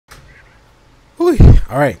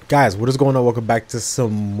Alright, guys, what is going on? Welcome back to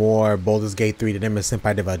some more Baldur's Gate 3, the name is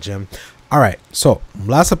Senpai de Belgian. Alright, so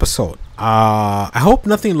last episode. I hope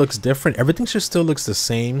nothing looks different. Everything should still looks the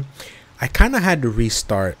same. I kind of had to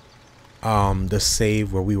restart the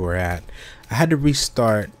save where we were at. I had to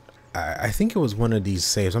restart. I think it was one of these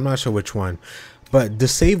saves. I'm not sure which one. But the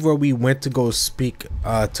save where we went to go speak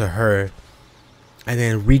to her and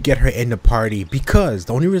then re-get her in the party. Because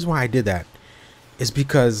the only reason why I did that is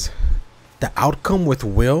because the outcome with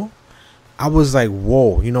Will, I was like,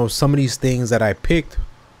 whoa, you know, some of these things that I picked,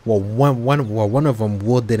 well, one of them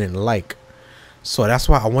Will didn't like. So that's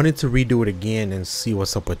why I wanted to redo it again and see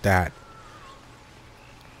what's up with that.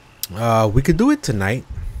 We could do it tonight.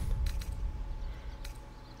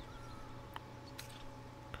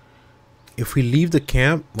 If we leave the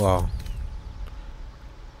camp, well,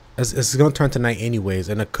 it's gonna turn to night anyways,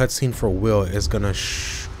 and the cutscene for Will is gonna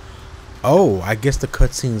oh, I guess the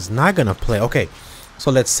cutscene's not gonna play. Okay,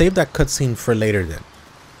 so let's save that cutscene for later then.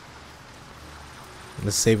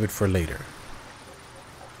 Let's save it for later.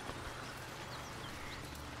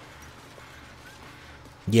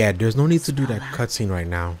 Yeah, there's no need to do that cutscene right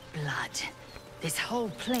now. Blood. This whole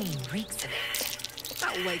plain reeks of it.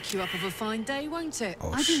 That'll wake you up of a fine day, won't it?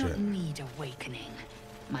 Oh, I do shit. not need awakening.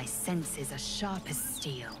 My senses are sharp as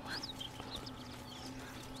steel.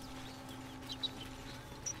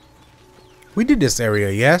 We did this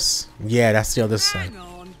area, yes? Yeah, that's the other side. Hang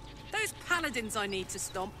on. Those paladins I need to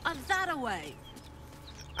stomp are that away.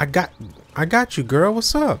 I got you, girl.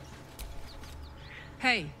 What's up?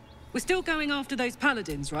 Hey, we're still going after those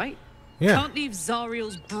paladins, right? Yeah. Can't leave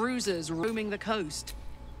Zariel's bruisers roaming the coast.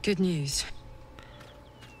 Good news.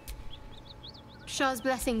 Shah's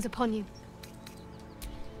blessings upon you.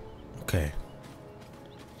 Okay.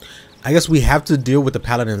 I guess we have to deal with the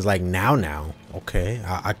paladins like now. Okay.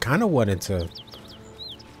 I kind of wanted to.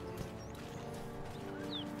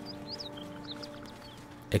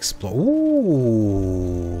 Explore.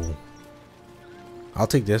 Ooh. I'll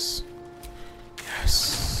take this.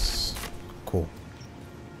 Yes. Cool.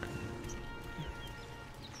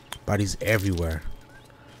 Bodies everywhere.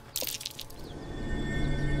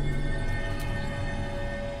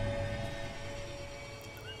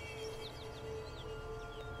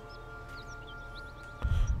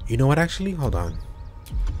 You know what, actually? Hold on.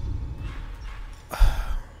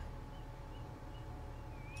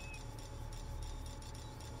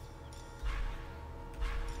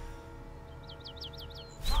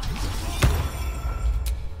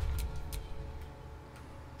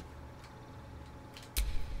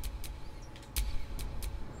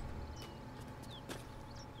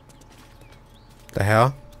 The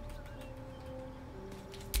hell?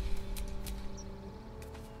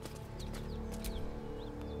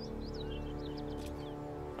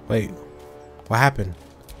 Wait, what happened?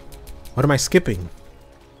 What am I skipping?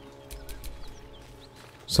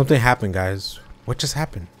 Something happened, guys. What just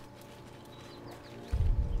happened?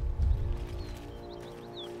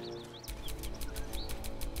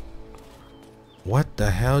 What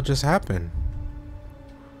the hell just happened?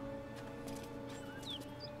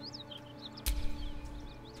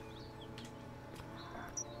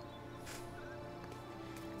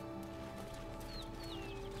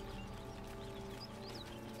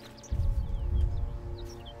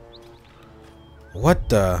 What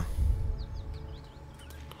the?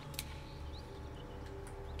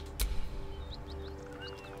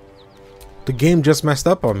 The game just messed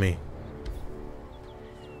up on me.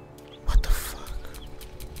 What the fuck?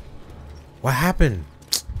 What happened?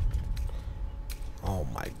 Oh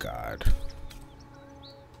my god.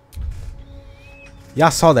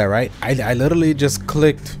 Y'all saw that, right? I literally just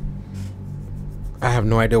clicked. I have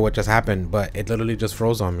no idea what just happened, but it literally just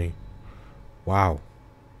froze on me. Wow.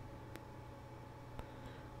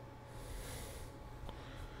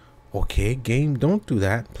 Okay, game, don't do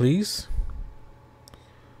that, please.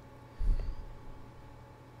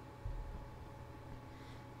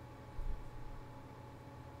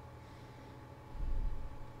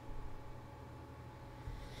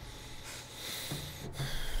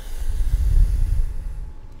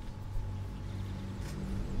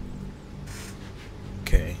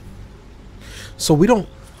 Okay. So we don't,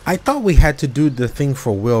 I thought we had to do the thing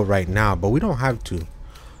for Will right now, but we don't have to.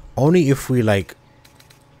 Only if we like,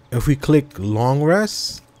 if we click long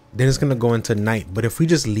rest, then it's gonna go into night. But if we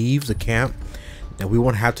just leave the camp, then we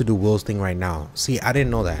won't have to do Will's thing right now. See, I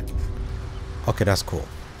didn't know that. Okay, that's cool.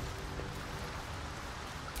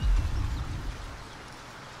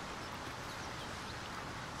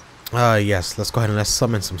 Yes, let's go ahead and let's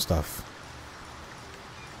summon some stuff.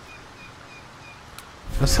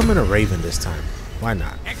 Let's summon a raven this time. Why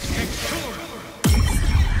not?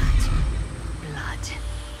 Blood.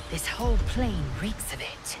 This whole plain reeks of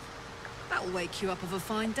it. That'll wake you up of a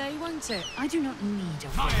fine day, won't it? I do not need a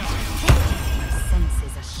weapon. My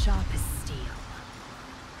senses are sharp as steel.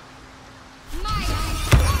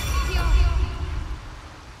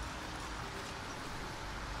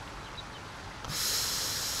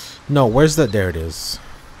 No, where's the... There it is.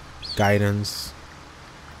 Guidance.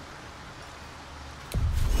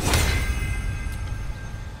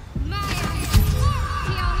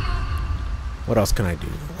 What else can I do?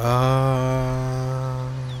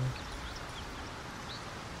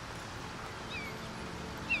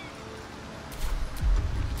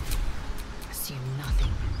 Assume nothing.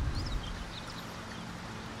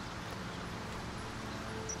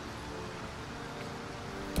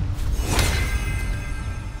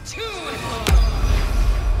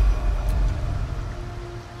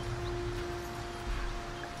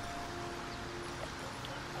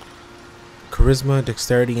 Charisma,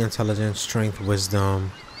 dexterity, intelligence, strength,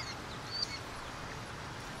 wisdom.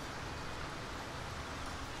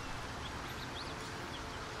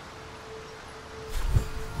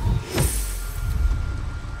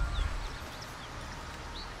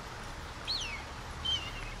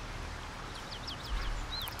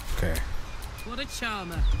 Okay. What a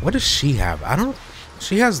charmer. What does she have? I don't...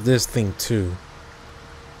 She has this thing too.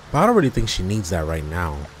 But I don't really think she needs that right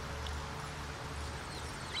now.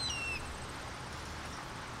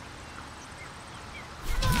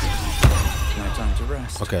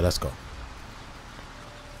 Okay, let's go.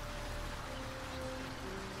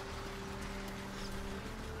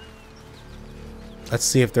 Let's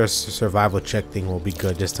see if their survival check thing will be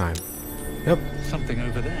good this time. Yep. Something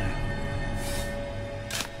over there.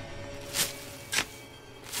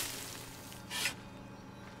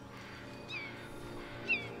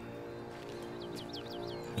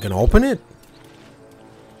 You gonna open it?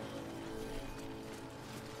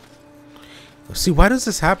 See, why does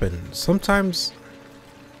this happen? Sometimes...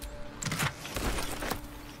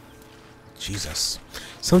 Jesus.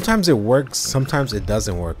 Sometimes it works, sometimes it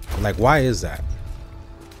doesn't work. Like, why is that?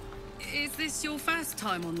 Is this your first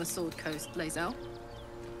time on the Sword Coast, Blazel?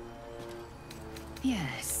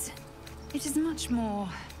 Yes. It is much more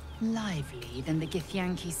lively than the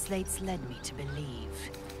Githyanki slates led me to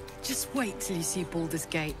believe. Just wait till you see Baldur's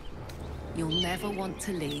Gate. You'll never want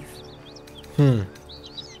to leave.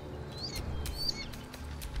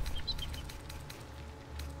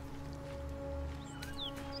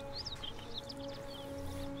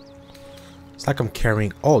 It's like I'm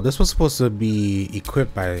carrying... Oh, this was supposed to be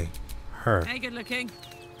equipped by her. Hey, good looking.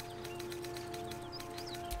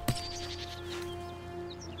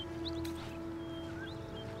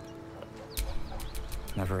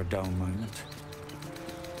 Never a dull moment.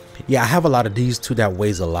 Yeah, I have a lot of these too that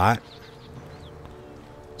weighs a lot.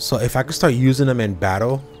 So if I could start using them in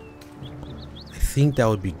battle, I think that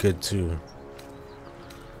would be good too.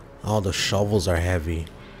 All the shovels are heavy.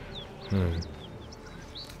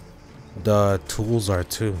 The tools are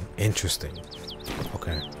too. Interesting.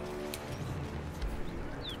 Okay.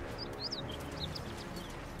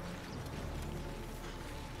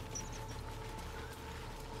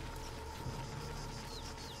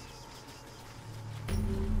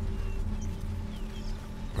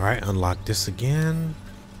 Alright, unlock this again.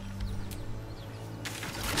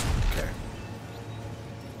 Okay.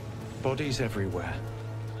 Bodies everywhere.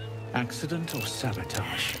 Accident or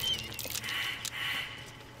sabotage?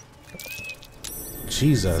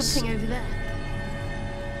 Jesus. Something over there.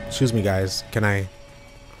 Excuse me, guys. Can I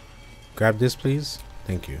grab this, please?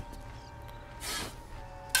 Thank you.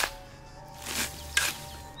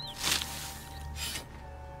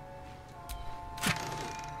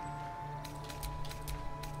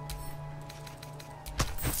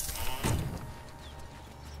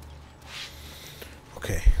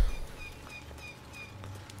 Okay.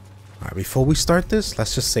 All right, before we start this,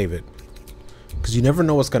 let's just save it. Because you never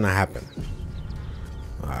know what's going to happen.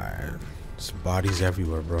 Alright. There's bodies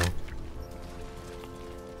everywhere, bro.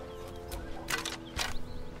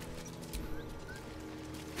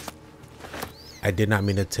 I did not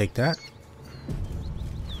mean to take that.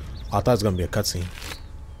 I thought it was going to be a cutscene.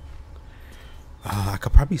 I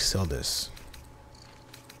could probably sell this.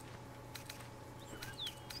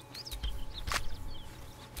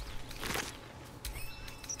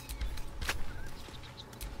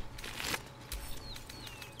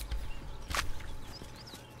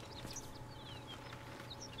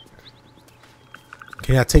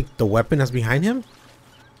 Can I take the weapon that's behind him?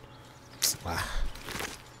 Ah.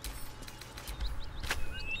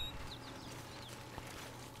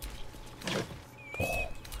 Oh.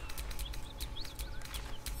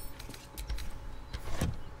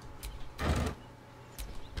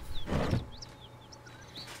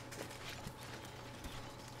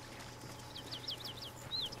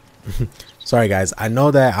 Sorry guys, I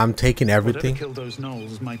know that I'm taking everything. Whatever killed those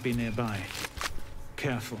gnolls might be nearby.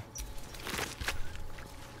 Careful.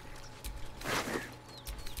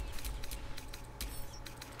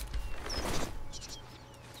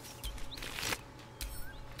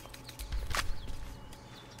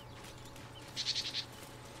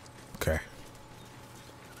 Okay.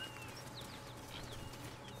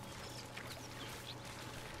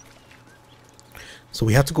 So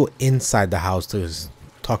we have to go inside the house to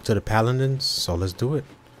talk to the paladins, so let's do it.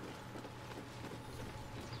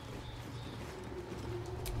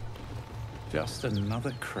 Just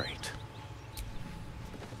another crate.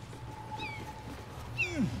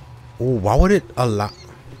 Oh, why would it allow?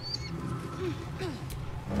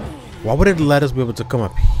 Why would it let us be able to come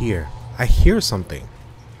up here? I hear something.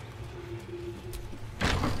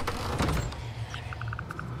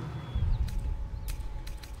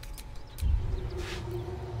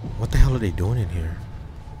 What the hell are they doing in here?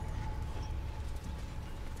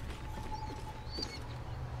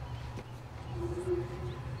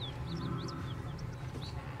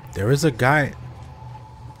 There is a guy.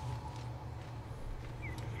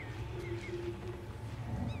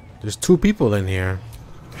 There's two people in here.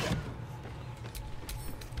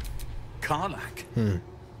 Karlak.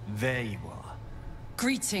 There you are.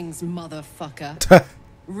 Greetings, motherfucker.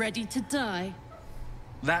 Ready to die?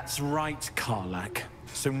 That's right, Karlak.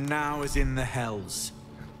 So now is in the hells.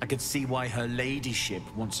 I could see why her ladyship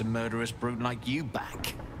wants a murderous brute like you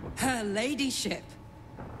back. Her ladyship.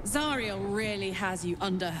 Zariel really has you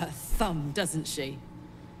under her thumb, doesn't she?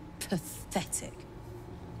 Pathetic.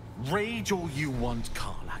 Rage all you want,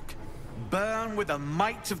 Karlak. Burn with the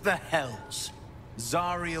might of the hells.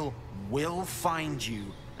 Zariel will find you,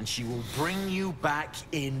 and she will bring you back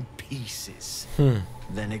in pieces.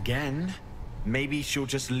 Then again, maybe she'll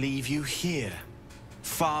just leave you here,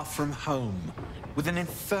 far from home, with an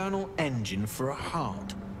infernal engine for a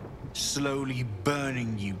heart, slowly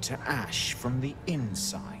burning you to ash from the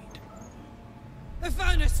inside. The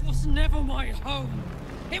furnace was never my home.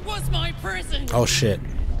 It was my prison. Oh shit.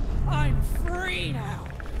 I'm free now.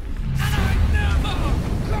 And I'm never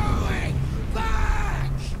going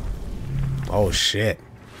back. Oh shit.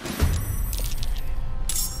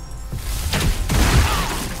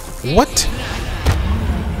 What?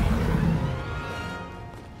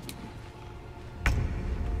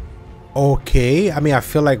 Okay, I mean, I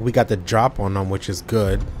feel like we got the drop on them, which is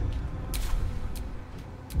good.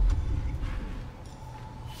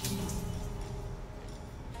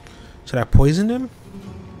 Should I poison him?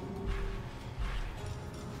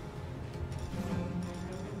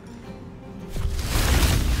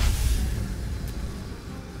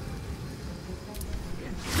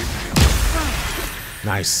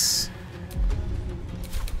 Nice.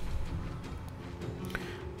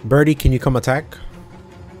 Birdie, can you come attack?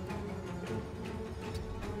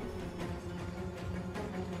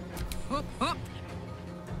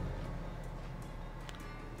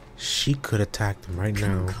 She could attack them right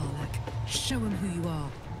now. Karlak, show him who you are.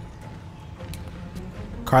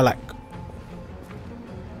 Karlak.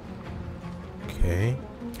 Okay.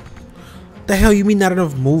 The hell you mean not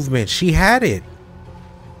enough movement? She had it.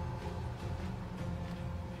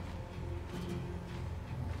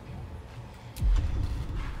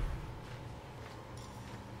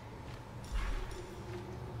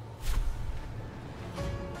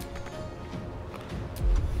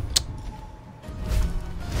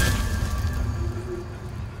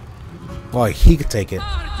 Boy, he could take it.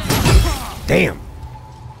 Damn.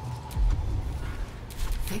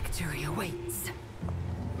 Victory awaits.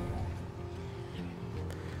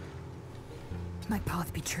 My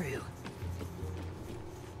path be true.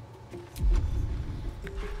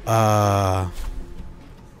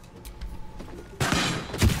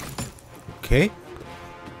 Okay.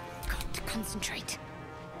 Got to concentrate.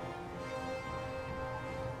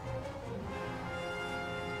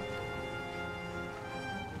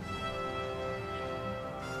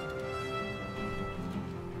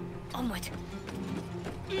 Onward.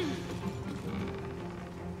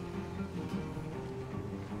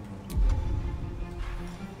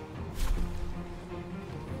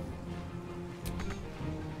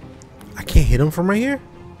 I can't hit him from right here?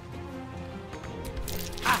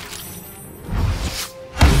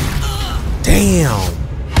 Damn.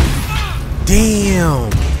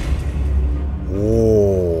 Damn.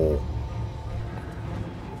 Whoa.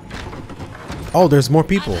 Oh, there's more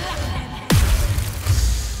people.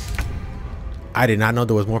 I did not know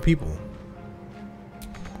there was more people.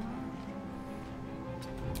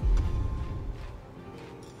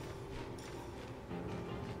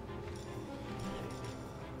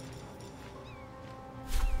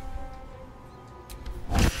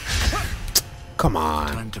 Come on.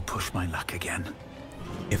 Time to push my luck again.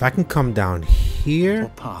 If I can come down here.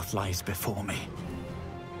 What path lies before me?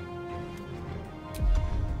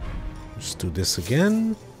 Let's do this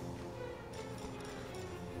again.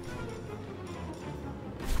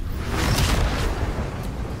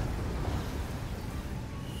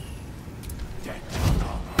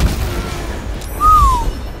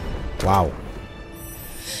 Wow.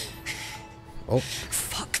 Oh.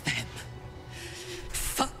 Fuck them.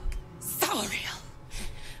 Fuck Zariel.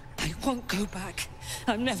 I won't go back.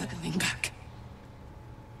 I'm never going back.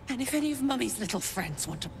 And if any of Mummy's little friends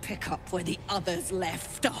want to pick up where the others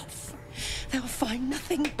left off, they'll find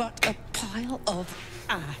nothing but a pile of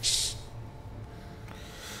ash.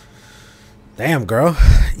 Damn, girl.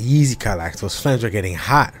 Easy, Karlach. Those flames are getting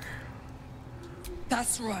hot.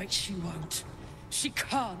 That's right, she won't. She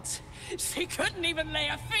can't. She couldn't even lay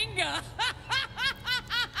a finger.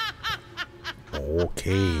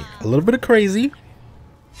 Okay. A little bit of crazy.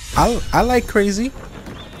 I like crazy.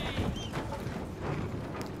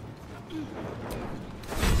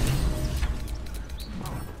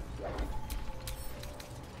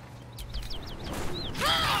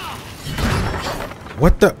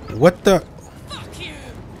 What the? Fuck you.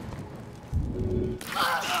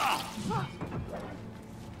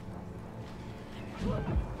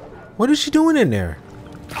 What is she doing in there?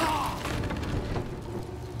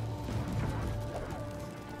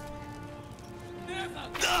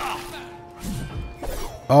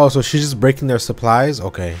 Oh, so she's just breaking their supplies?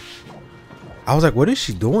 Okay. I was like, what is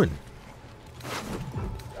she doing?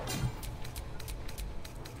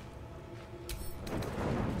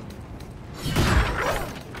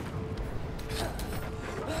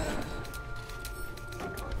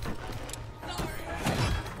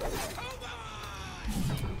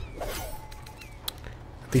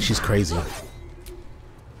 I think she's crazy.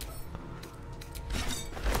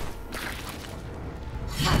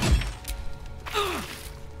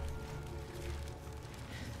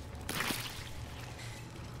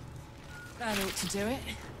 That ought to do it.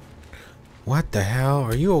 What the hell?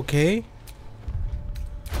 Are you okay?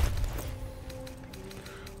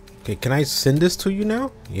 Okay, can I send this to you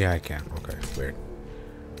now? Yeah, I can. Okay, weird.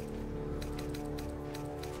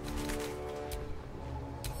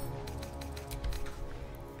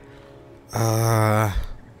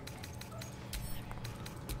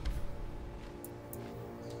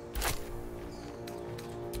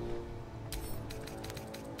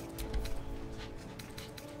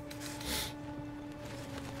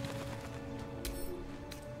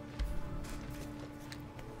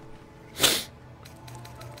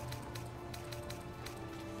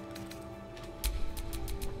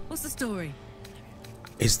 What's the story?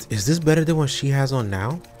 Is this better than what she has on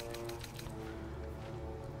now?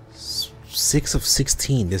 6 of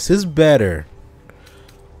 16. This is better.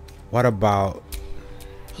 What about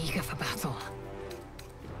Eager for battle.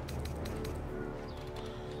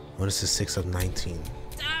 what is this? 6 of 19?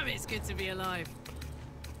 Damn, it's good to be alive.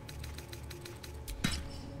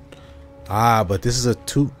 Ah, but this is a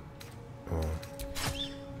 2. Oh.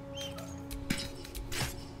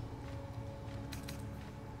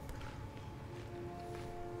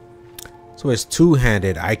 So it's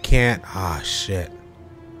two-handed. I can't. Ah, shit.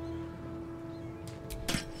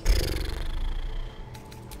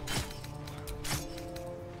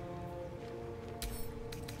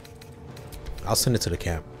 I'll send it to the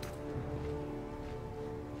camp.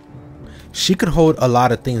 She could hold a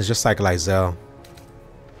lot of things just like Lizelle,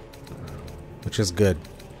 which is good.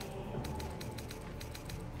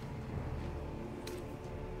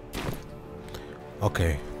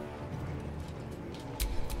 Okay.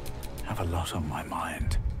 Have a lot on my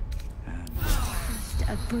mind.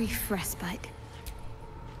 A brief respite.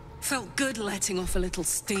 Felt good letting off a little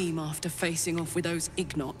steam after facing off with those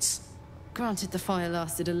ignots. Granted, the fire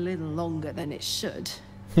lasted a little longer than it should.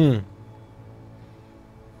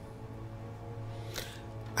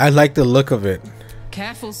 I like the look of it.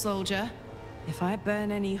 Careful, soldier. If I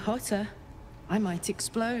burn any hotter, I might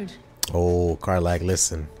explode. Oh, Karlach,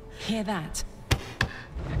 listen. Hear that?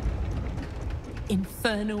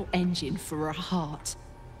 Infernal engine for a heart.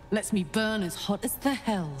 Lets me burn as hot as the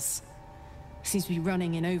hells. Seems to be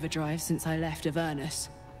running in overdrive since I left Avernus.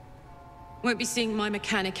 Won't be seeing my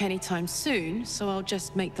mechanic anytime soon, so I'll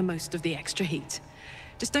just make the most of the extra heat.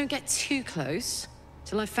 Just don't get too close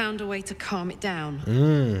till I've found a way to calm it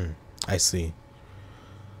down. I see.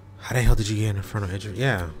 How the hell did you get in Infernal Engine?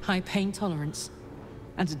 Yeah. High pain tolerance.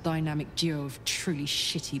 And a dynamic duo of truly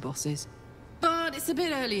shitty bosses. But it's a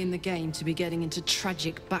bit early in the game to be getting into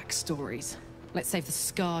tragic backstories. Let's save the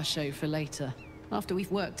Scar show for later, after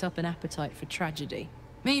we've worked up an appetite for tragedy.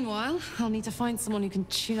 Meanwhile, I'll need to find someone who can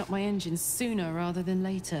tune up my engine sooner rather than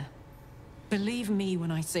later. Believe me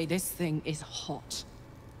when I say this thing is hot.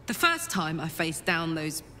 The first time I faced down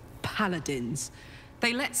those paladins,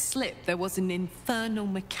 they let slip there was an infernal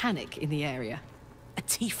mechanic in the area. A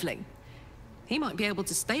tiefling. He might be able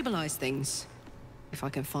to stabilize things, if I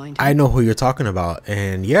can find him. I know who you're talking about,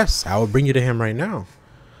 and yes, I will bring you to him right now.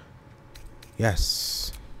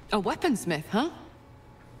 Yes. A weaponsmith, huh?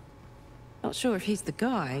 Not sure if he's the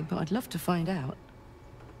guy, but I'd love to find out.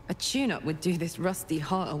 A tune-up would do this rusty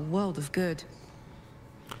heart a world of good.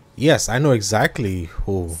 Yes, I know exactly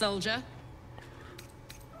who. Soldier.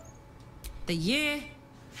 The year,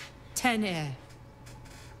 10 air.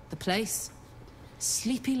 The place,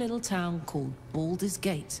 sleepy little town called Baldur's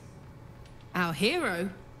Gate. Our hero,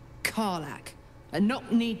 Karlach, a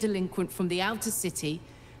knock-kneed delinquent from the outer city,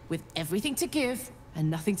 with everything to give and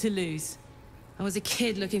nothing to lose. I was a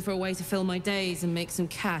kid looking for a way to fill my days and make some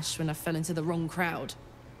cash when I fell into the wrong crowd.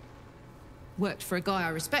 Worked for a guy I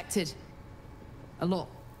respected. A lot.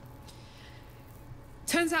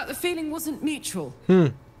 Turns out the feeling wasn't mutual.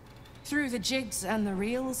 Through the jigs and the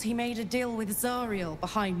reels, he made a deal with Zariel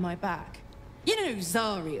behind my back. You know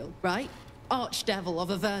Zariel, right? Archdevil of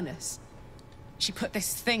Avernus. She put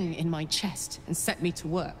this thing in my chest and set me to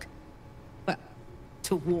work. Well,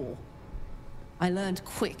 to war. I learned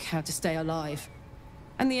quick how to stay alive.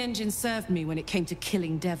 And the engine served me when it came to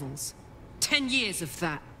killing devils. 10 years of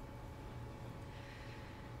that.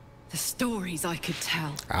 The stories I could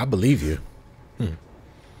tell. I believe you.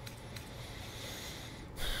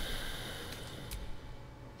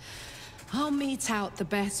 I'll mete out the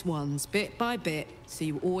best ones bit by bit, so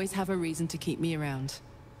you always have a reason to keep me around.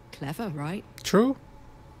 Clever, right? True.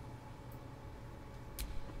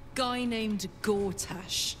 Guy named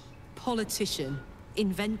Gortash. Politician.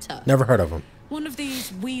 Inventor. Never heard of him. One of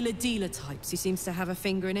these wheeler-dealer types who seems to have a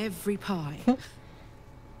finger in every pie.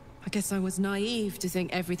 I guess I was naive to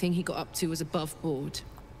think everything he got up to was above board.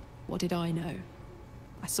 What did I know?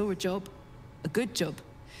 I saw a job. A good job.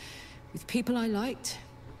 With people I liked.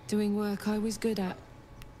 Doing work I was good at.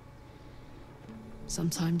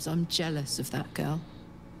 Sometimes I'm jealous of that girl.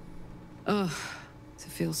 Ugh, to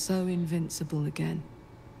feel so invincible again.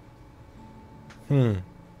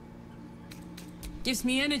 Gives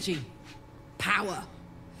me energy. Power.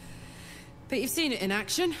 But you've seen it in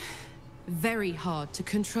action. Very hard to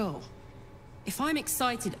control. If I'm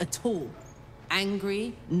excited at all,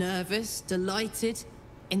 angry, nervous, delighted,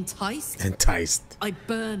 enticed. I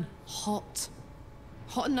burn hot.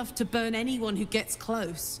 Hot enough to burn anyone who gets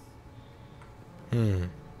close. You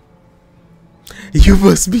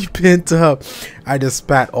must be pent up. I just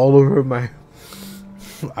spat all over my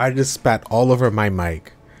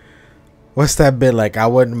mic. What's that bit like? I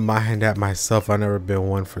wouldn't mind that myself. I've never been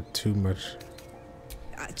one for too much.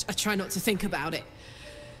 I try not to think about it.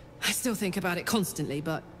 I still think about it constantly,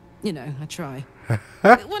 but, you know, I try.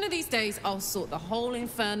 One of these days, I'll sort the whole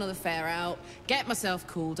infernal affair out, get myself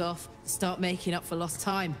cooled off, start making up for lost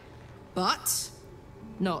time. But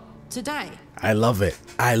not today. I love it.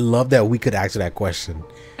 I love that we could answer that question.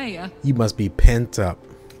 Hey, yeah. You must be pent up.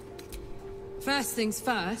 First things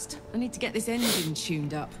first, I need to get this engine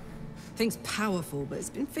tuned up. Thing's powerful, but it's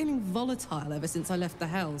been feeling volatile ever since I left the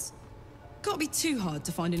Hells. Can't be too hard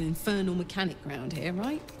to find an infernal mechanic around here,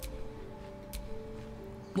 right?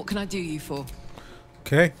 What can I do you for?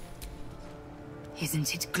 Okay.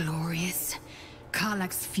 Isn't it glorious?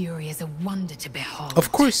 Karlach's fury is a wonder to behold.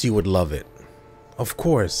 Of course you would love it. Of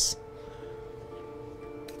course.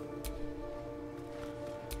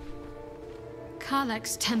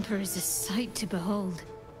 Karlach's temper is a sight to behold.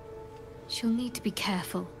 She'll need to be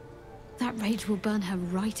careful. That rage will burn her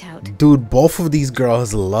right out. Dude, both of these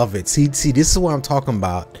girls love it. See, this is what I'm talking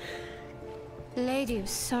about. Lady of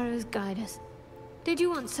Sorrows, guide us. Did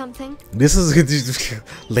you want something? This is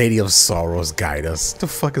Lady of Sorrows, guide us. What the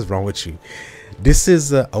fuck is wrong with you? This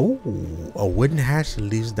is a wooden hatch that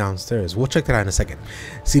leads downstairs. We'll check that out in a second.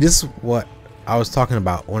 See, this is what I was talking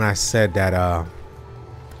about when I said that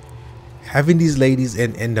having these ladies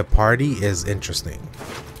in the party is interesting.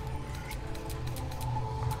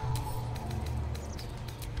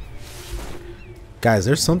 Guys,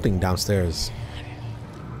 there's something downstairs.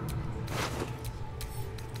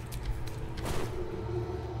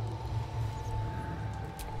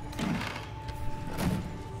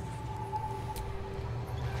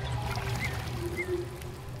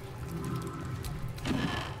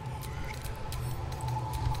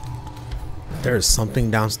 There is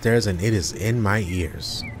something downstairs and it is in my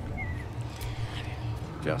ears.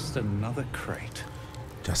 Just another crate.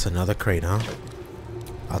 Just another crate, huh?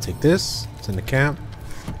 I'll take this. It's in the camp.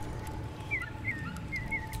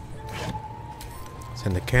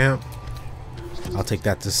 Send the camp. I'll take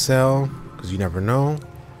that to sell, because you never know.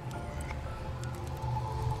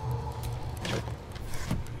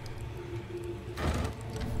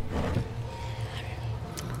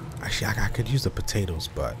 Actually, I could use the potatoes,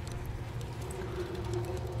 but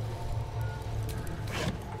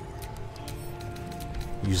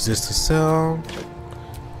use this to sell.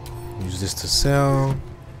 Use this to sell.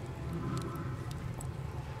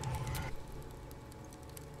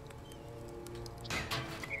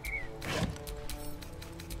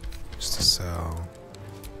 Just to sell.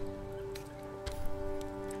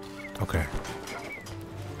 Okay.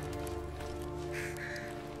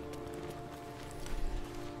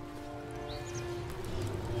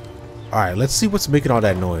 Alright, let's see what's making all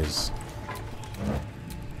that noise.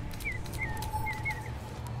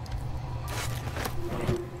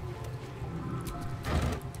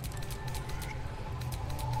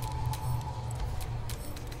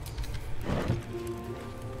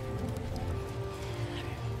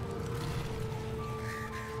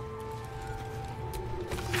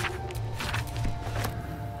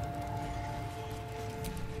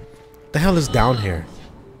 The hell is down here?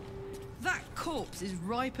 That corpse is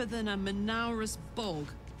riper than a Manaurus bog.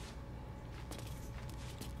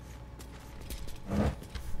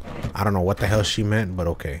 I don't know what the hell she meant, but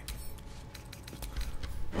okay.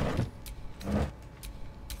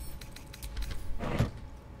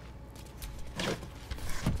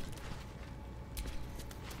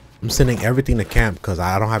 I'm sending everything to camp because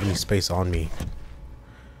I don't have any space on me.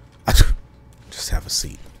 Just have a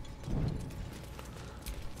seat.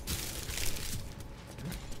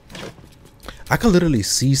 I could literally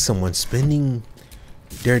see someone spending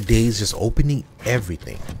their days just opening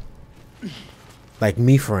everything. Like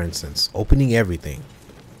me, for instance, opening everything.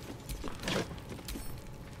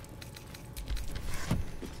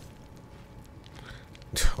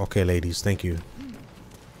 Okay, ladies, thank you.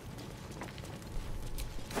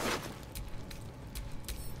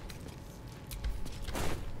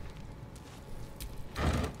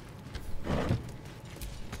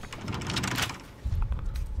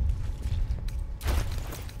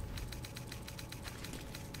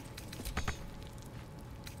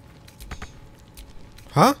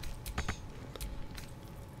 Huh?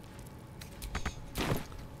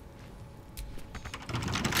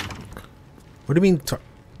 What do you mean?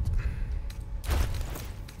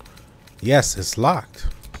 Yes, it's locked.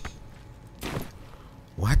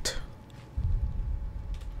 What?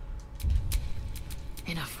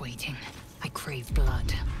 Enough waiting. I crave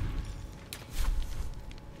blood.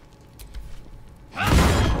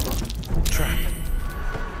 Trap.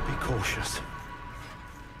 Be cautious.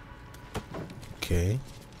 Okay.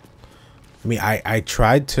 I mean, I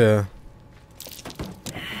tried to.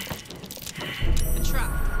 A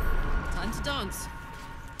trap. Time to dance.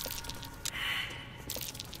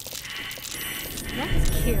 That's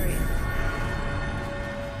curious.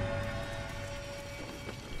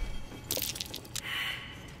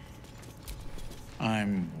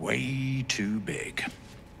 I'm way too big.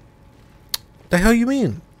 The hell you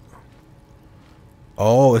mean?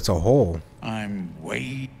 Oh, it's a hole. I'm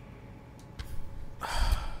way...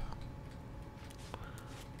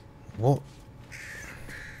 Well,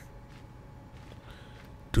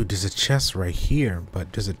 dude, there's a chest right here,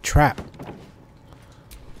 but there's a trap.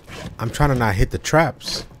 I'm trying to not hit the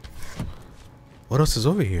traps. What else is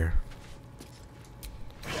over here?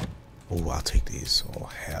 Oh, I'll take these. Oh,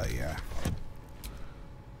 hell yeah.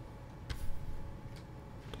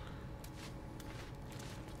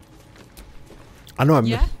 I know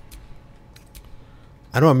Yeah?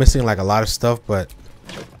 I know I'm missing like a lot of stuff, but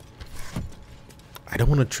I don't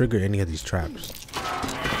want to trigger any of these traps.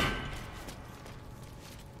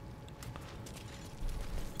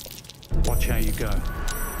 Watch how you go.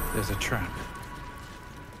 There's a trap.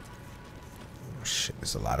 Oh, shit,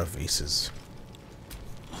 there's a lot of vases.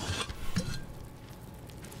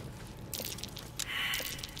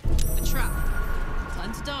 A trap.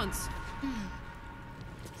 Time to dance.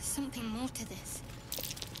 There's something more to this.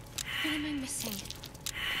 What am I missing?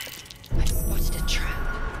 I've spotted a trap.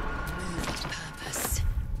 Move with purpose.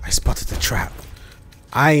 I spotted the trap.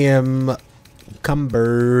 I am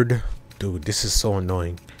cumbered. Dude, this is so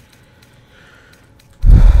annoying.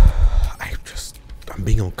 I'm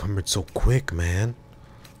being encumbered so quick, man.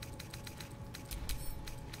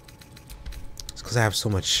 It's because I have so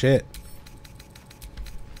much shit.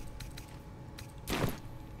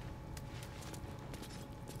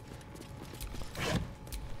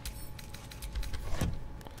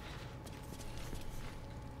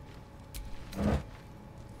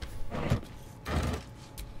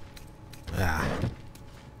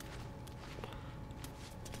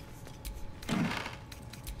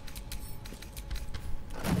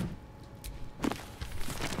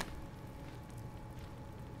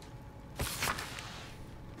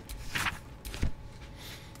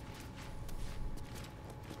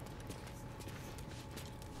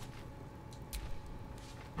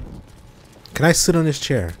 Can I sit on this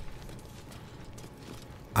chair?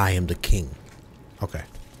 I am the king. Okay.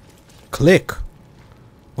 Click.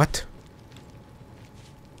 What?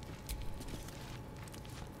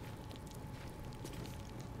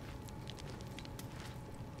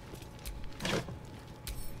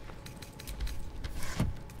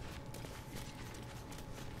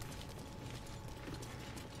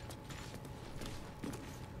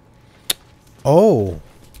 Oh.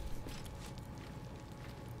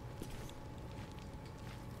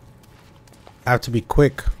 I have to be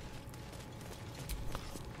quick.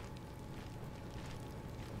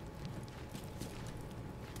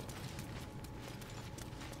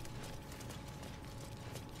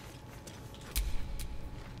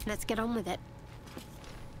 Let's get on with it.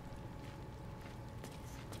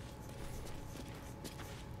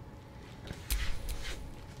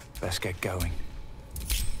 Let's get going.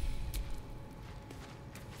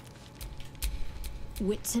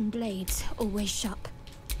 Wits and blades, always sharp.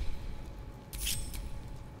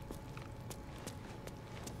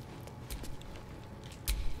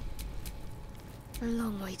 A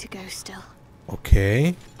long way to go still.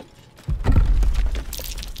 Okay.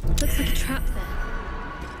 Looks like a trap there.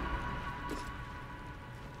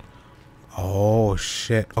 Oh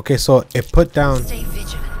shit. Okay, so it put down. Stay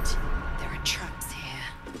vigilant. There are traps here.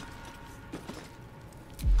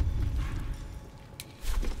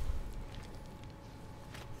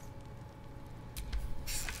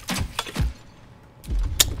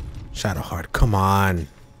 Shadowheart, come on.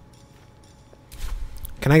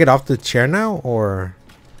 Can I get off the chair now, or?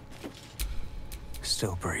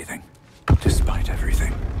 Still breathing, despite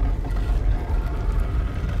everything.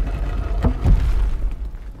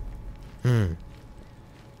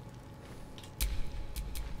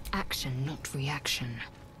 Action, not reaction.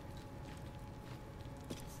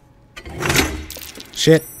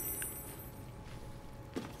 Shit.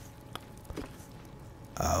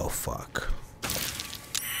 Oh, fuck.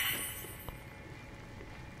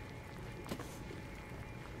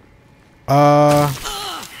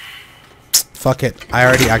 Fuck it. I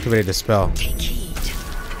already activated the spell. Take heed.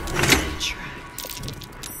 Trap.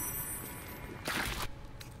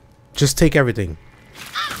 Just take everything.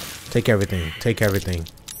 Take everything. Take everything.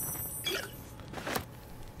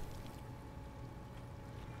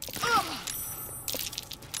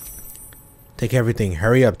 Take everything.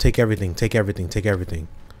 Hurry up. Take everything. Take everything. Take everything.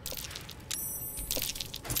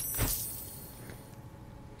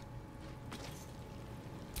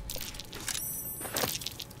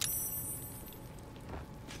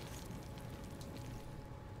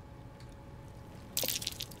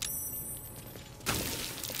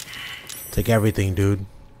 Take everything, dude.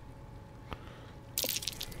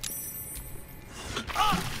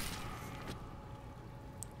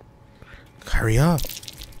 Hurry up.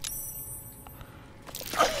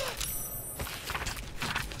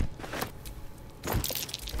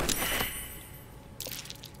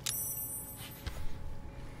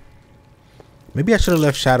 Maybe I should have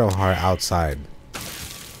left Shadowheart outside.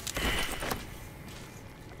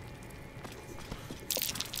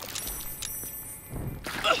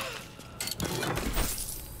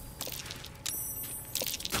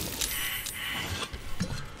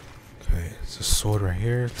 Okay, it's a sword right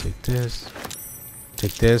here. Take this.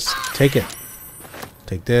 Take this. Take it.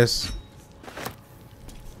 Take this.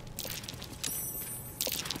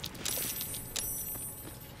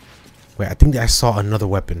 Wait, I think I saw another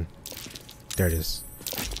weapon. There it is.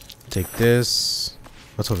 Take this.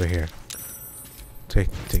 What's over here?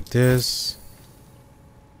 Take this.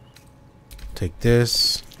 Take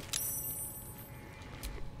this.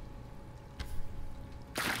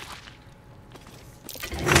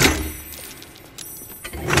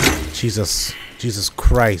 Jesus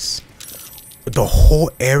Christ. The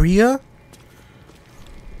whole area?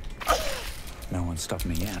 No one stopped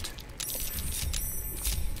me yet.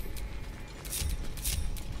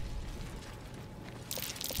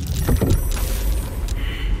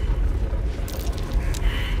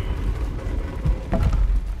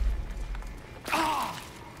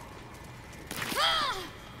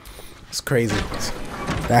 It's crazy.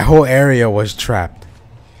 That whole area was trapped.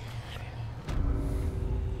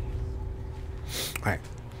 Alright.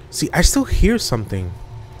 See, I still hear something.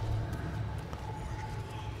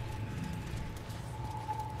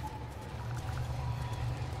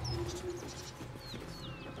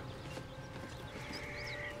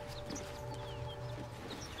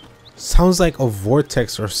 Sounds like a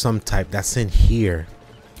vortex or some type that's in here.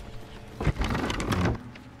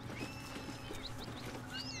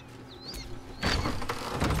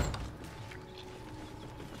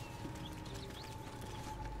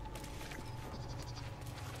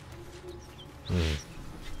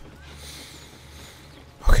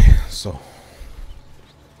 So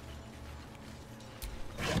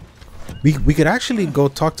we could actually go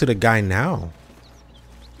talk to the guy now.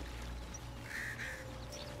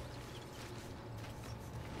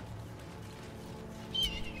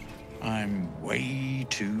 I'm way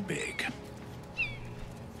too big.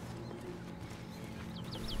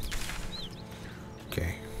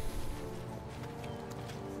 Okay.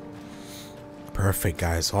 Perfect,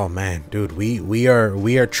 guys. Oh man, dude, we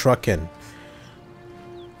are trucking.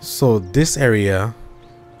 So this area.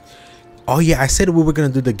 Oh yeah, I said we were gonna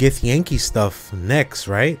do the Gith Yankee stuff next,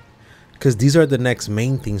 right? Because these are the next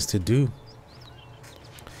main things to do.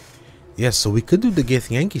 Yeah, so we could do the Gith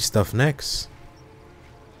Yankee stuff next.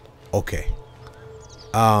 Okay.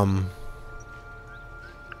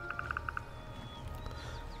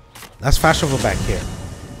 Let's fast travel back here.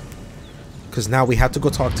 Because now we have to go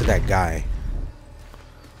talk to that guy.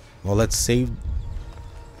 Well, let's save.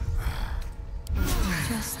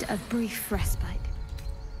 Just a brief respite.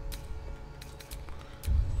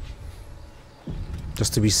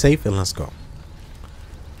 Just to be safe, and let's go.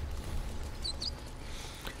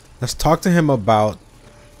 Let's talk to him about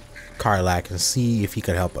Karlach and see if he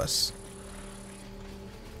could help us.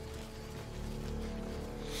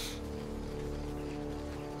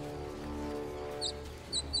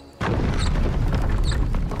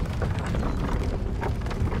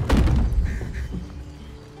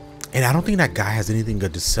 And I don't think that guy has anything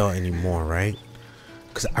good to sell anymore, right?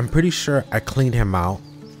 Because I'm pretty sure I cleaned him out.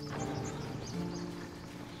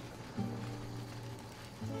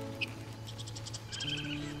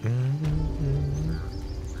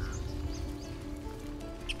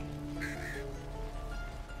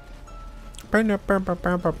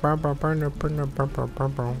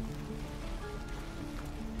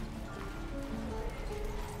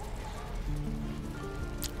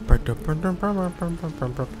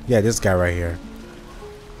 Yeah, this guy right here.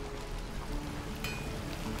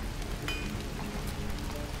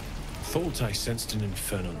 Thought I sensed an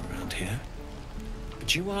infernal around here.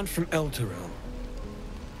 But you aren't from Elturel.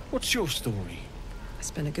 What's your story? I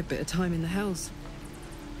spent a good bit of time in the Hells.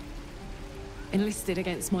 Enlisted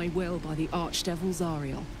against my will by the Archdevil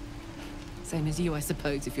Zariel. Same as you, I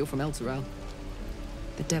suppose, if you're from Elturel.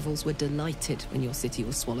 The devils were delighted when your city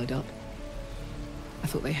was swallowed up. I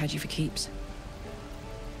thought they had you for keeps.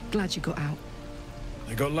 Glad you got out.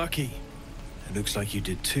 I got lucky. It looks like you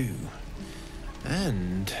did too.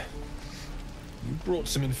 And you brought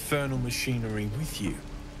some infernal machinery with you.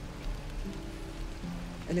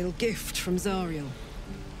 A little gift from Zariel.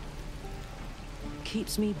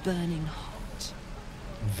 Keeps me burning hot.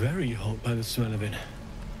 Very hot by the smell of it.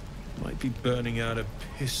 Might be burning out a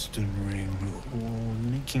piston ring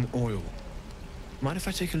or leaking oil. Mind if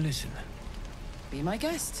I take a listen? Be my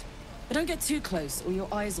guest. But don't get too close or your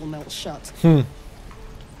eyes will melt shut.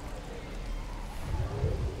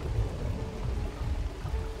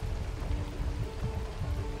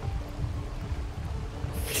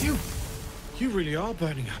 Phew! You really are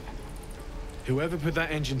burning up. Whoever put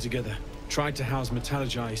that engine together tried to house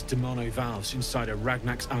metallogized demono valves inside a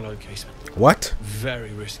Ragnak's alloy casement. What?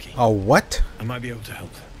 Very risky. Oh, what? I might be able to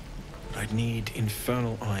help. But I'd need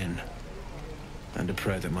infernal iron. And a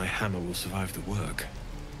prayer that my hammer will survive the work.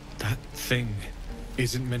 That thing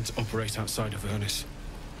isn't meant to operate outside of Ernest.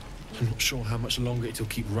 I'm not sure how much longer it'll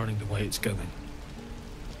keep running the way it's going.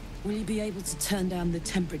 Will you be able to turn down the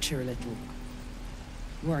temperature a little?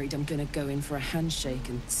 Worried I'm gonna go in for a handshake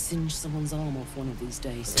and singe someone's arm off one of these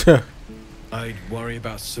days. I'd worry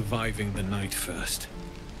about surviving the night first.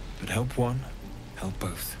 But help one, help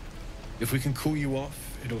both. If we can cool you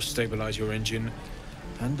off, it'll stabilize your engine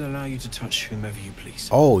and allow you to touch whomever you please.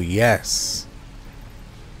 Oh, yes.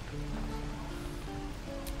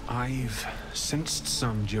 I've sensed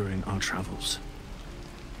some during our travels.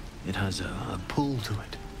 It has a pull to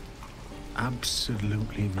it.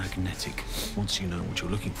 Absolutely magnetic, once you know what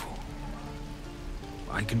you're looking for.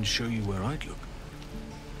 I can show you where I'd look.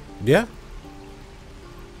 Yeah.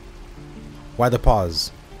 Why the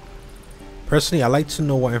pause? Personally, I like to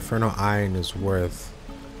know what infernal iron is worth.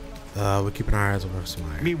 We're keeping our eyes over some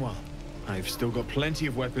iron. Meanwhile, I've still got plenty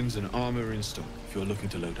of weapons and armor in stock if you're looking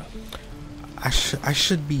to load up.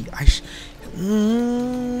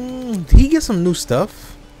 Did he get some new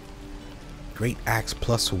stuff? Great axe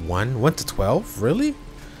plus 1 to 12, really?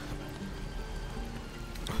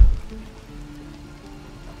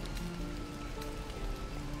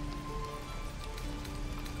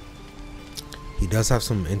 He does have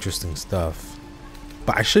some interesting stuff,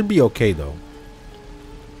 but I should be okay though.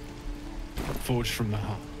 Forged from the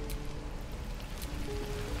heart.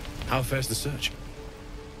 How fares the search?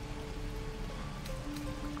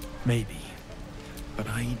 Maybe, but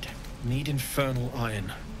I'd Need infernal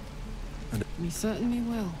iron. We certainly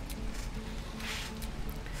will.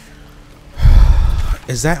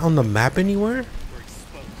 Is that on the map anywhere?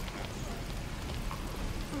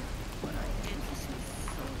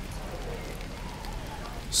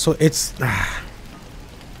 So it's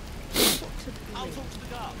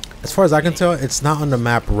as far as I can tell, it's not on the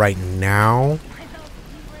map right now.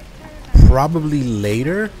 Probably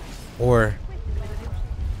later, or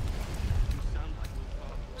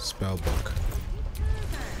spell book.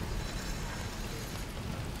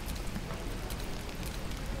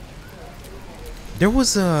 There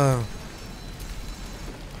was a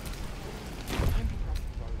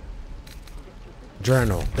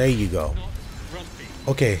journal. There you go.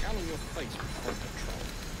 Okay.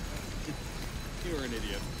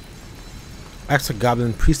 Ask the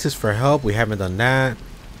goblin priestess for help. We haven't done that.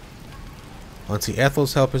 Auntie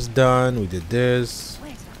Ethel's help is done. We did this.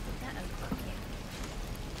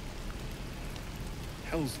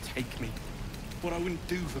 Hells take me. What I wouldn't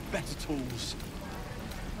do for better tools.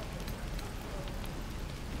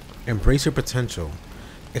 Embrace your potential.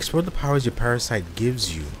 Explore the powers your parasite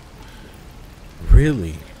gives you.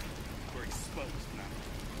 Really? We're exposed now.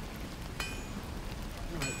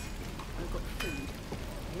 Right. I've got food,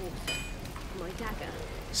 water, my dagger.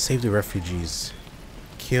 Save the refugees.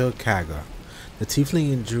 Kill Kaga. The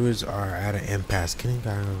tiefling and druids are at an impasse. Killing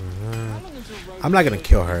Kaga. I'm not gonna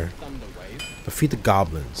kill her. Defeat the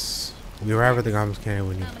goblins. We arrive at the goblins camp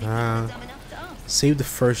when you save the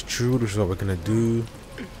first druid, which is what we're gonna do.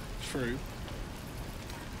 True.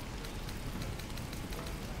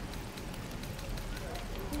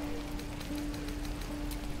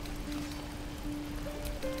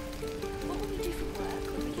 What will we do for work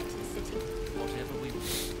when we get to the city? Whatever we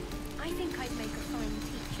want. I think I'd make a fine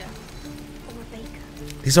teacher or a baker.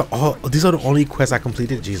 These are the only quests I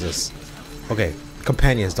completed. Jesus. Okay.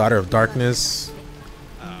 Companions, daughter of darkness.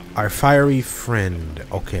 Our fiery friend.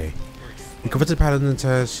 Okay. We completed the paladin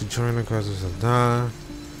test. She joined the causes of da.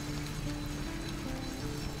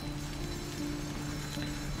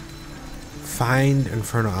 Find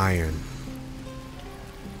infernal iron.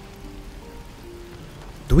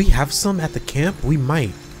 Do we have some at the camp? We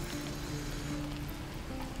might.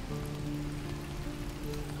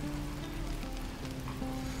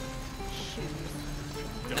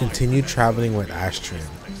 Continue traveling with Astrid.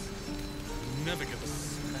 Never get the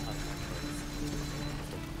smell of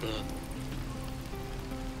burn.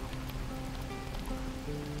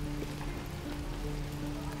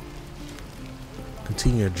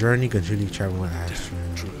 Continue your journey. Continue traveling with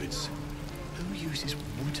Astrid. Druids. Who uses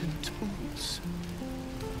wooden tools?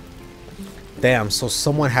 Damn, so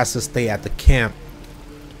someone has to stay at the camp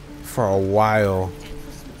for a while.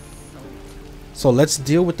 So let's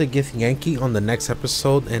deal with the Githyanki on the next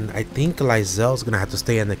episode, and I think Lysel's gonna have to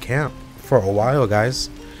stay in the camp for a while, guys.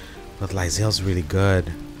 But Lysel's really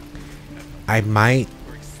good. I might,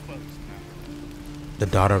 the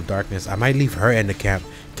daughter of darkness, I might leave her in the camp.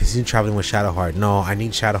 Continue traveling with Shadowheart. No, I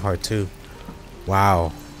need Shadowheart too.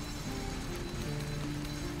 Wow.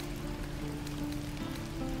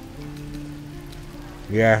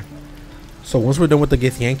 Yeah. So once we're done with the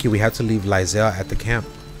Githyanki, we have to leave Lysel at the camp.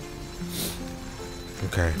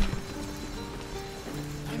 Okay.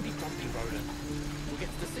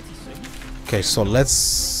 Okay, so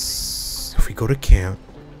let's, if we go to camp,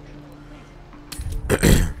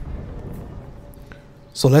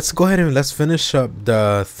 so let's go ahead and let's finish up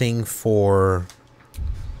the thing for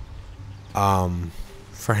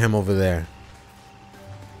him over there.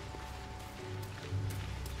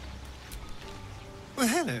 Well,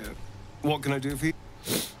 hello. What can I do for you?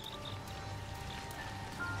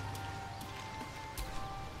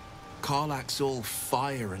 Karlach's all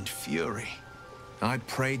fire and fury. I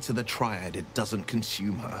prayed to the Triad it doesn't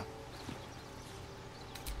consume her.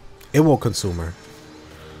 It won't consume her.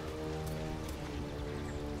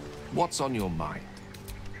 What's on your mind?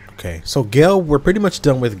 Okay, so Gale, we're pretty much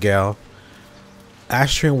done with Gale.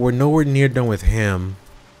 Astrid, we're nowhere near done with him.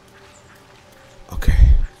 Okay.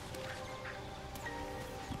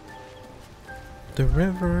 The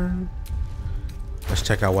river. Let's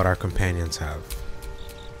check out what our companions have.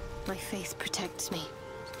 My faith protects me.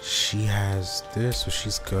 She has this, so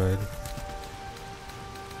she's good.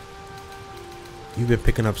 You've been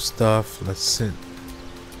picking up stuff. Let's sit.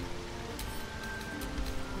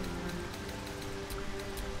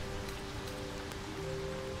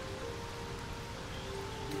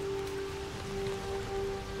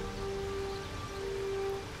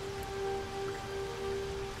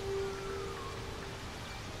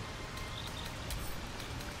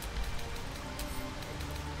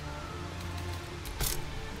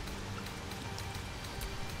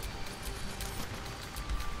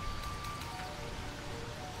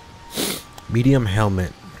 Medium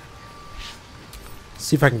helmet.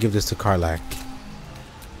 See if I can give this to Karlach.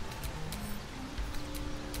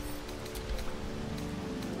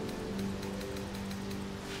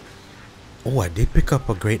 Oh, I did pick up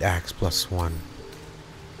a great axe +1.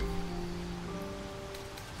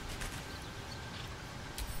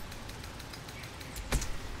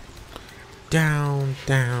 Down,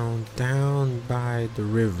 down, down by the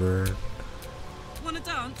river. Wanna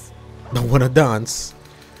dance? Don't wanna dance.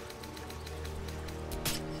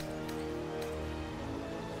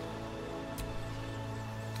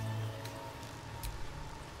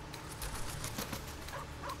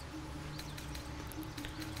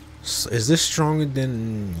 Is this stronger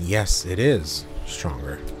than... Yes, it is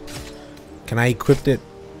stronger. Can I equip it?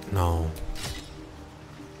 No.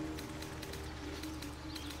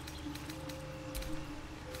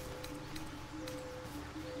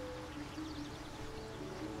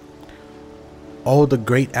 Oh, the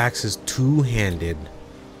great axe is two-handed.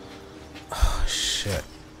 Oh, shit.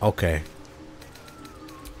 Okay.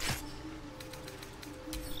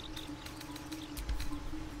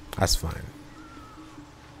 That's fine.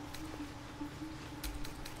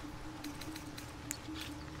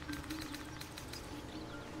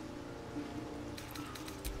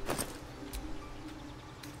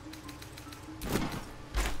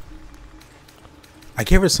 I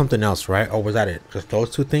gave her something else, right? Or was that it? Just those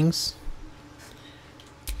two things?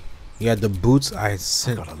 Yeah, the boots I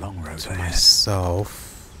sent I've got a long road to ahead.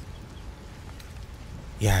 myself.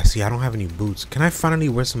 Yeah, see, I don't have any boots. Can I finally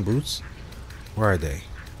wear some boots? Where are they?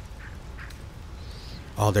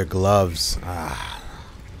 Oh, they're gloves. Ah.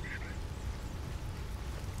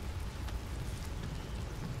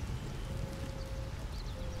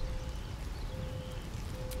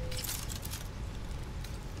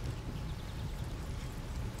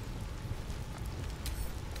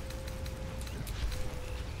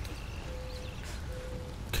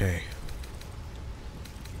 Okay.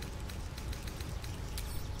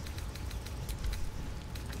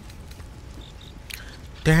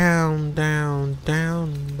 Down, down,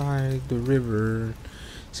 down by the river.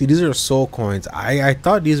 See, these are soul coins. I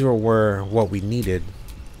thought these were what we needed,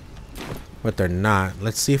 but they're not.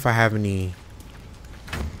 Let's see if I have any.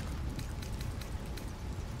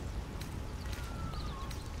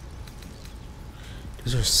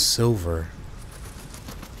 These are silver.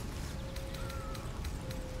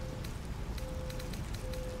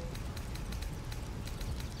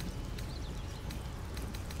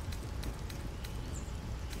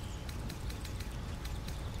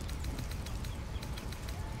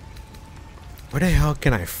 Where the hell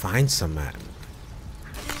can I find some at?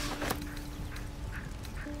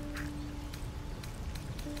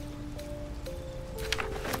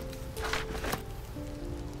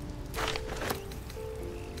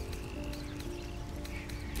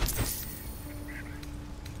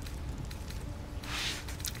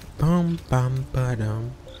 Bum bum ba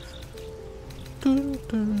dum. Dun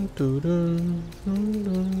dun dun dun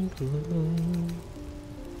dun dun dun.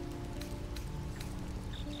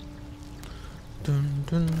 Dun,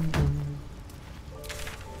 dun, dun.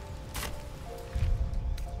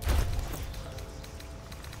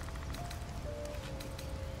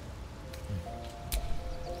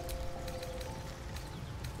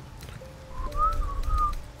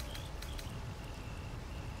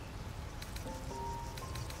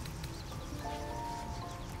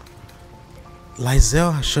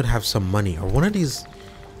 Lizelle should have some money, or one of these.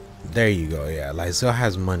 There you go. Yeah, Lizelle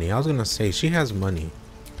has money. I was gonna say she has money.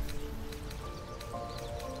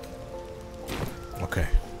 Okay.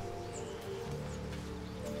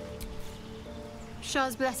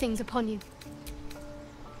 Shah's blessings upon you.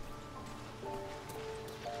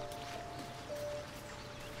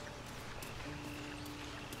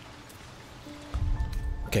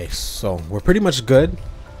 Okay, so we're pretty much good.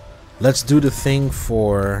 Let's do the thing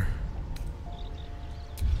for...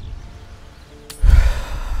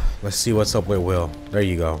 Let's see what's up with Will. There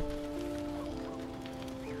you go.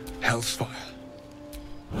 Hell's fire.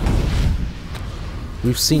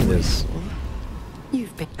 We've seen this.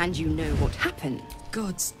 You've been, and you know what happened.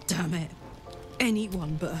 Gods damn it.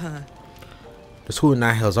 Anyone but her. Just who in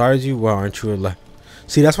that hills are you? Well, aren't you alive?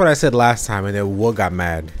 See, that's what I said last time, and then Will got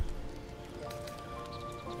mad.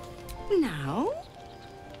 Now?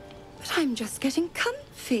 But I'm just getting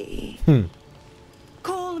comfy.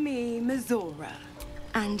 Call me Mizora.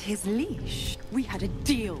 And his leash. We had a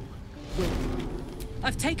deal.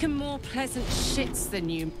 I've taken more pleasant shits than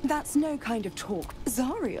you. That's no kind of talk.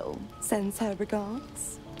 Zariel sends her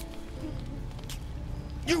regards.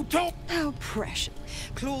 You don't. How precious.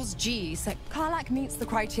 Clause G said Karlach meets the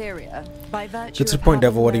criteria by virtue Get to the of point, having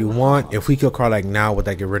Devil. What do you no want? heart. If we kill Karlach now, would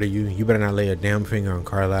that get rid of you? You better not lay a damn finger on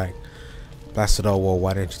Karlach. Blasted. Oh, well,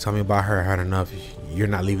 why didn't you tell me about her? I had enough. You're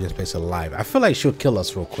not leaving this place alive. I feel like she'll kill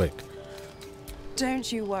us real quick.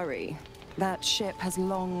 Don't you worry. That ship has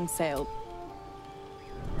long sailed.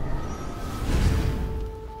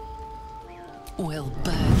 Will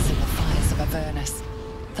burns in the fires of Avernus.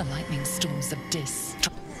 The lightning storms of Dis.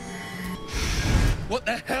 What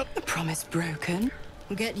the hell? The promise broken.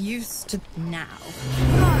 Get used to now.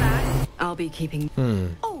 Karlach, I'll be keeping.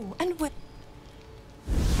 Oh, and what?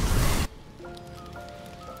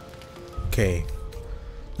 Okay.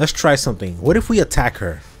 Let's try something. What if we attack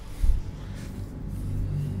her?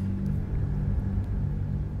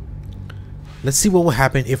 Let's see what will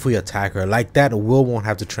happen if we attack her. Like that, Will won't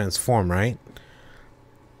have to transform, right?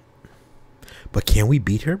 But can we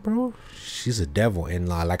beat her, bro? She's a devil, and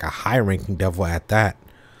like a high-ranking devil at that.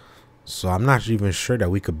 So I'm not even sure that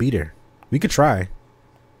we could beat her. We could try.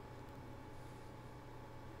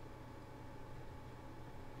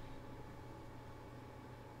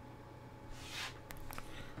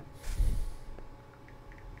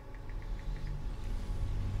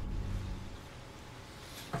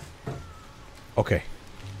 Okay.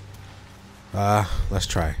 Let's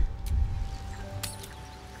try.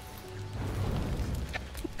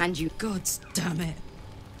 And you. Gods damn it.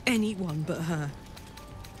 Anyone but her.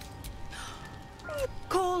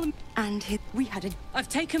 Call him. And his. We had a. I've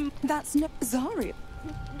taken. That's no. Zariel.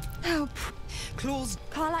 How. Clause.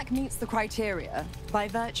 Karlach meets the criteria by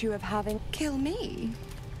virtue of having. Kill me.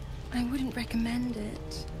 I wouldn't recommend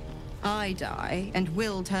it. I die, and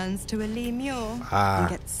Will turns to a Lemure and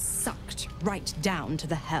gets sucked right down to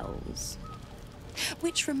the hells.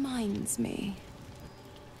 Which reminds me.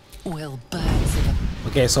 Will burns in the...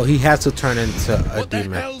 Okay, so he has to turn into a What the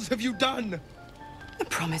demon. hells have you done? The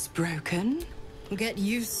promise broken. Get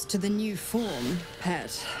used to the new form,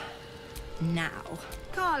 pet. Now.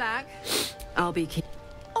 Karlach, I'll be keep.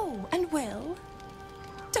 Oh, and Will.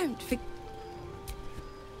 Don't forget.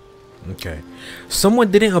 Okay.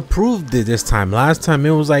 Someone didn't approve this time. Last time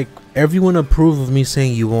it was like everyone approved of me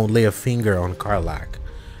saying you won't lay a finger on Karlach.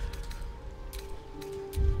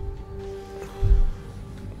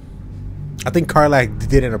 I think Karlach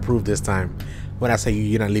didn't approve this time when I say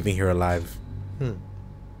you're not leaving here alive.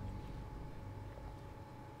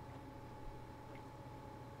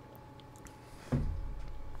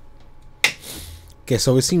 Okay,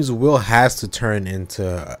 so it seems Will has to turn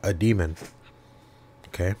into a demon.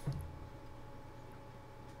 Okay.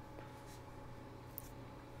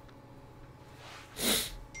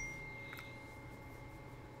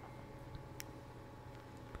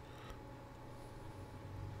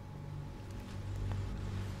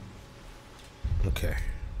 Okay.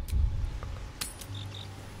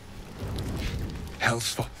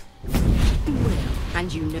 Hell's for...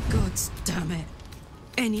 And you know. Gods damn it.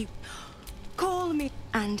 Any... Call me.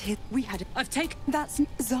 And his. We had. I've taken... That's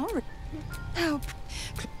Zara. How.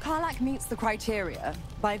 Karlach meets the criteria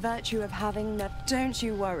by virtue of having no. Don't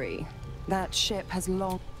you worry. That ship has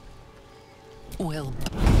long. Will...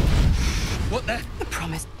 What the? The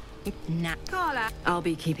promise. Now. Karlach, I'll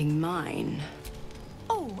be keeping mine.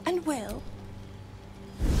 Oh, and Will.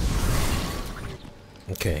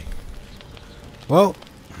 Okay. Well,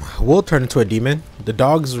 we'll turn into a demon. The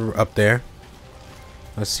dogs are up there.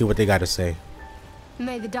 Let's see what they got to say.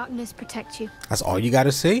 May the darkness protect you. That's all you got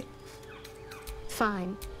to say?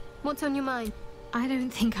 Fine. What's on your mind? I don't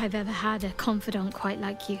think I've ever had a confidant quite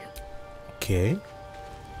like you. Okay.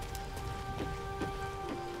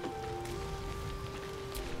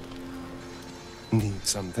 Need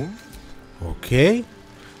something? Okay.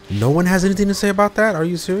 No one has anything to say about that? Are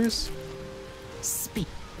you serious? Speak.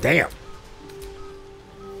 Damn.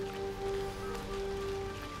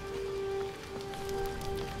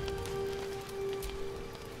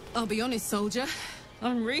 I'll be honest, soldier.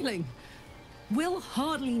 I'm reeling. Will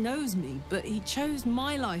hardly knows me, but he chose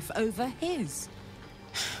my life over his.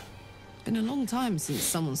 Been a long time since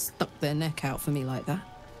someone stuck their neck out for me like that.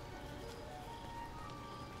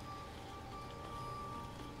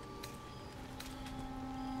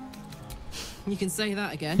 You can say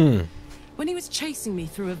that again. When he was chasing me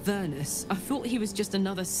through Avernus, I thought he was just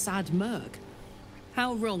another sad merc.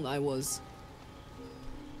 How wrong I was.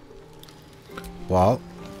 Well,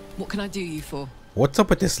 What can I do you for? what's up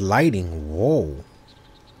with this lighting? Whoa.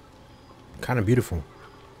 Kind of beautiful.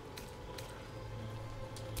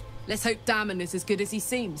 Let's hope Damon is as good as he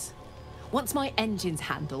seems. Once my engine's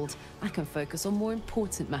handled, I can focus on more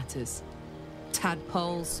important matters.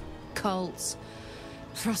 Tadpoles, cults,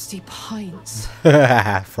 Frosty Pints.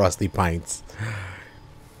 Frosty Pints.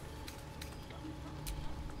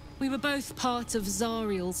 We were both part of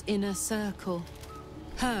Zariel's inner circle.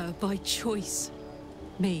 Her by choice,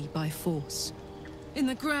 me by force. In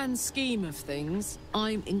the grand scheme of things,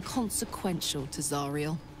 I'm inconsequential to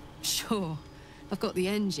Zariel. Sure, I've got the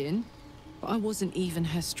engine, but I wasn't even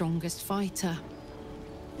her strongest fighter.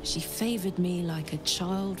 She favored me like a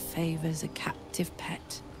child favors a captive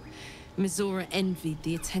pet. Mizora envied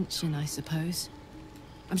the attention, I suppose.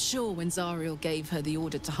 I'm sure when Zariel gave her the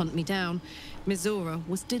order to hunt me down, Mizora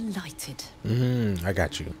was delighted. I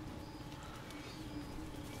got you.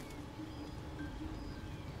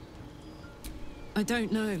 I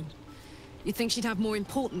don't know. You'd think she'd have more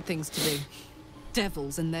important things to do.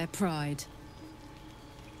 Devils and their pride.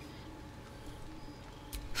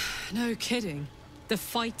 No kidding. The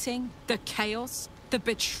fighting, the chaos, the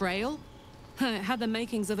betrayal. It had the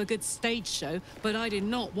makings of a good stage show, but I did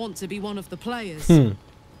not want to be one of the players.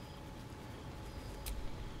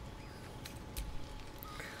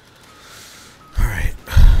 Alright.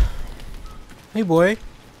 Hey, boy.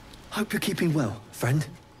 Hope you're keeping well, friend.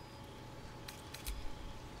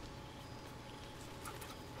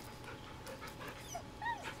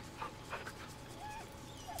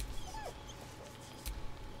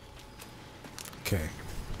 Okay.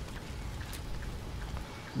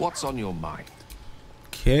 What's on your mind?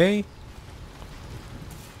 Okay.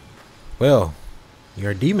 Well,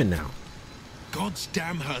 you're a demon now. God's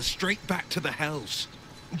damn her straight back to the hells.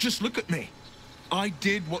 Just look at me. I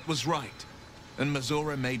did what was right, and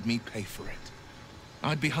Mizora made me pay for it.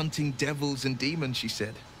 I'd be hunting devils and demons, she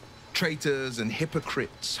said. Traitors and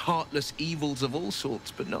hypocrites, heartless evils of all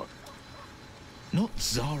sorts, but not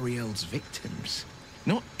Zariel's victims.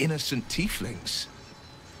 Not innocent tieflings.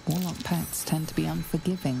 Warlock pets tend to be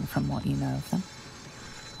unforgiving from what you know of them.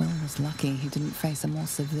 Will was lucky he didn't face a more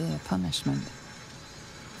severe punishment.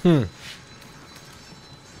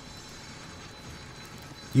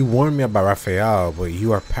 You warned me about Raphael, but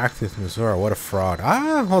you are packed with Mizora. What a fraud.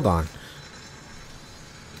 Hold on.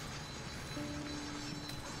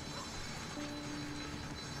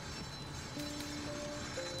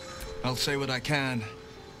 I'll say what I can,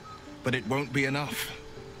 but it won't be enough.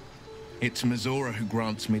 It's Mizora who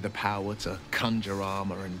grants me the power to conjure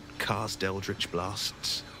armor and cast eldritch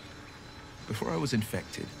blasts. Before I was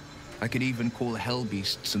infected, I could even call hell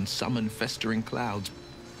beasts and summon festering clouds.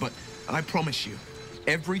 But I promise you,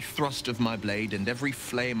 every thrust of my blade and every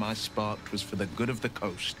flame I sparked was for the good of the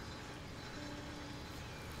coast.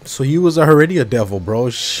 So you was already a devil,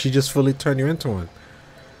 bro. She just fully turned you into one.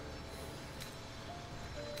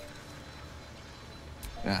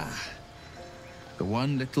 The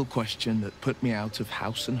one little question that put me out of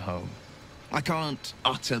house and home. I can't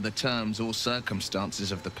utter the terms or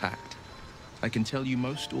circumstances of the pact. I can tell you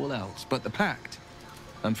most all else, but the pact,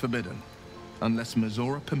 I'm forbidden, unless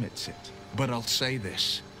Mizora permits it. But I'll say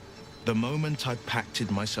this. The moment I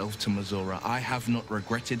pacted myself to Mizora, I have not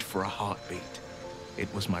regretted for a heartbeat.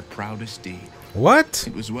 It was my proudest deed. What?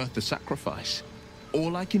 It was worth the sacrifice.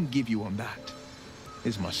 All I can give you on that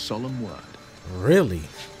is my solemn word. Really?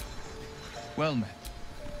 Well met.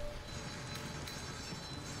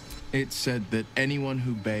 It's said that anyone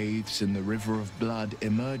who bathes in the river of blood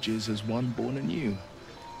emerges as one born anew.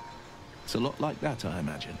 It's a lot like that, I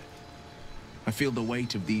imagine. I feel the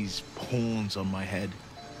weight of these horns on my head,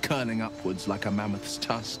 curling upwards like a mammoth's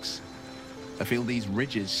tusks. I feel these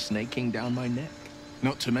ridges snaking down my neck.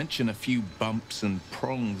 Not to mention a few bumps and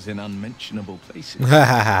prongs in unmentionable places.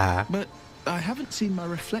 But I haven't seen my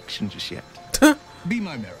reflection just yet. Be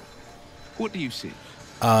my mirror. What do you see?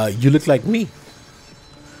 You look like me.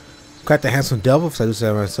 Quite the handsome devil, if I do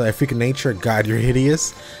say myself. A freak of nature, God, you're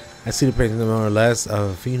hideous. I see the painting more or less of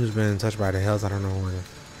a fiend who's been touched by the hells. I don't know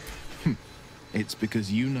when. It's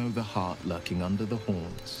because you know the heart lurking under the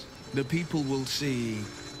horns. The people will see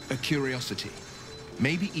a curiosity,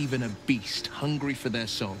 maybe even a beast hungry for their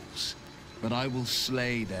souls. But I will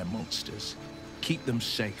slay their monsters, keep them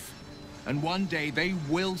safe. And one day they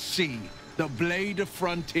will see the Blade of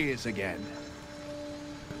Frontiers again.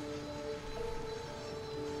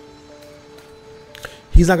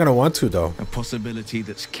 He's not gonna want to, though. A possibility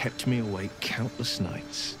that's kept me awake countless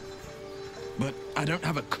nights. But I don't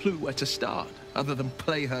have a clue where to start, other than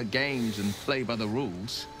play her games and play by the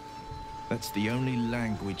rules. That's the only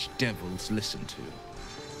language devils listen to.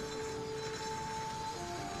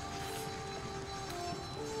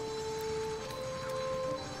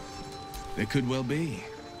 It could well be.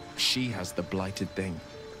 She has the blighted thing.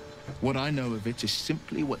 What I know of it is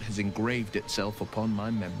simply what has engraved itself upon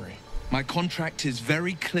my memory. My contract is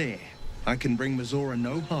very clear. I can bring Mizora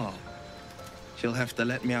no harm. She'll have to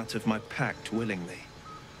let me out of my pact willingly.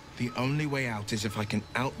 The only way out is if I can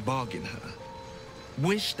out-bargain her.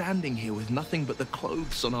 We're standing here with nothing but the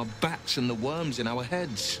clothes on our backs and the worms in our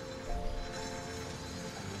heads.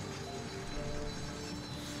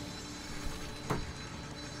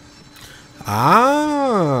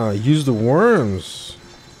 Ah, use the worms.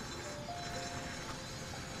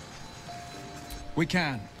 We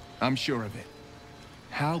can. I'm sure of it.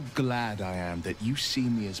 How glad I am that you see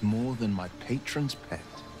me as more than my patron's pet.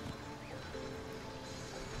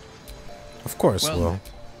 Of course, Will.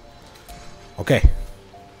 Okay.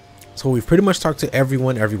 So we've pretty much talked to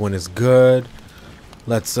everyone. Everyone is good.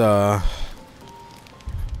 Let's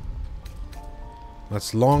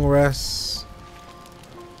long rest.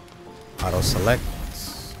 Auto select.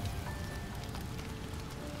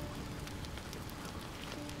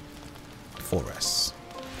 Full rest.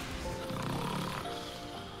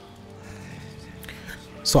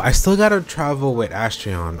 So I still gotta travel with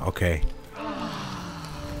Astrion. Okay.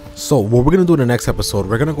 So what we're gonna do in the next episode,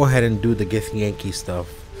 we're gonna go ahead and do the Githyanki stuff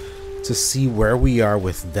to see where we are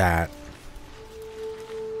with that.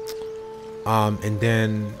 And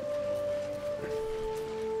then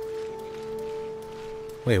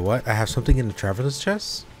wait, what? I have something in the traveler's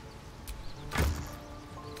chest?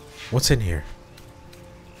 What's in here?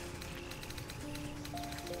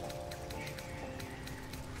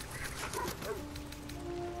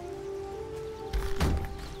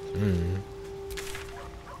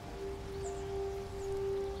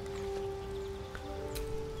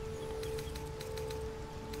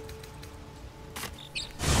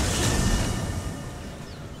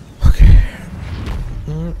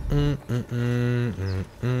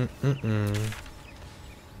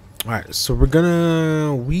 Alright, so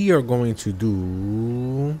we are going to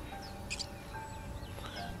do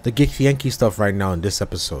the Githyanki stuff right now in this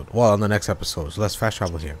episode. Well, in the next episode. So let's fast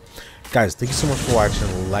travel here. Guys, thank you so much for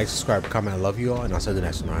watching. Like, subscribe, comment. I love you all, and I'll see you in the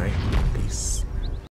next one. Alright? Peace.